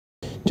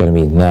Joining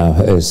me now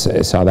is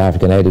South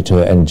African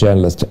editor and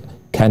journalist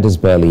Candice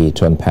Bailey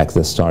to unpack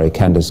this story.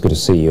 Candice, good to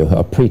see you.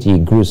 A pretty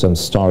gruesome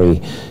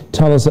story.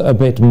 Tell us a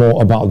bit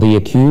more about the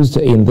accused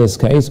in this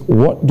case.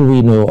 What do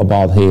we know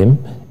about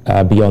him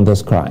beyond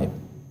this crime?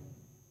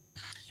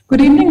 Good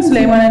evening,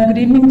 Sulaiman, and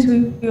good evening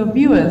to your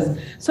viewers.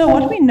 So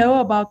what we know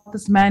about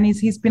this man is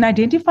he's been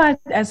identified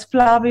as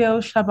Flavio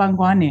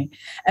Shabangwane.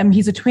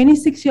 He's a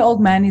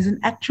 26-year-old man. He's an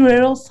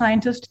actuarial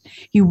scientist.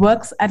 He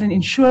works at an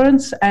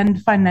insurance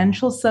and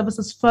financial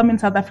services firm in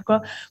South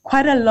Africa,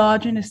 quite a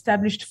large and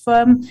established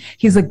firm.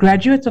 He's a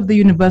graduate of the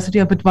University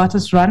of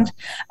Witwatersrand.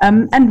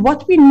 And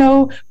what we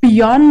know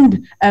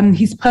beyond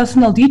his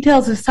personal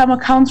details is some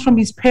accounts from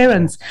his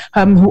parents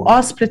who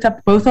are split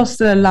up. Both are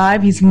still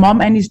alive. His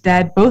mom and his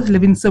dad both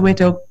live in Soweto.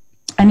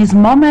 And his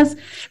mom has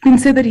been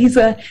said that he's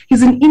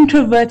an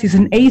introvert, he's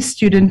an A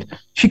student.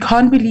 She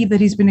can't believe that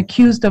he's been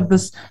accused of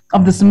this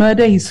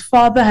murder. His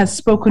father has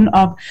spoken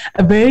of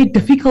a very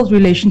difficult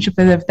relationship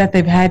that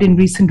they've had in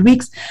recent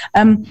weeks.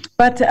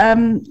 But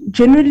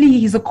generally,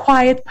 he's a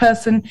quiet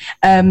person.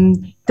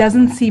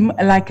 Doesn't seem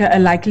like a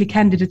likely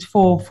candidate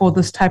for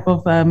this type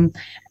of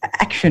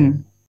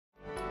action.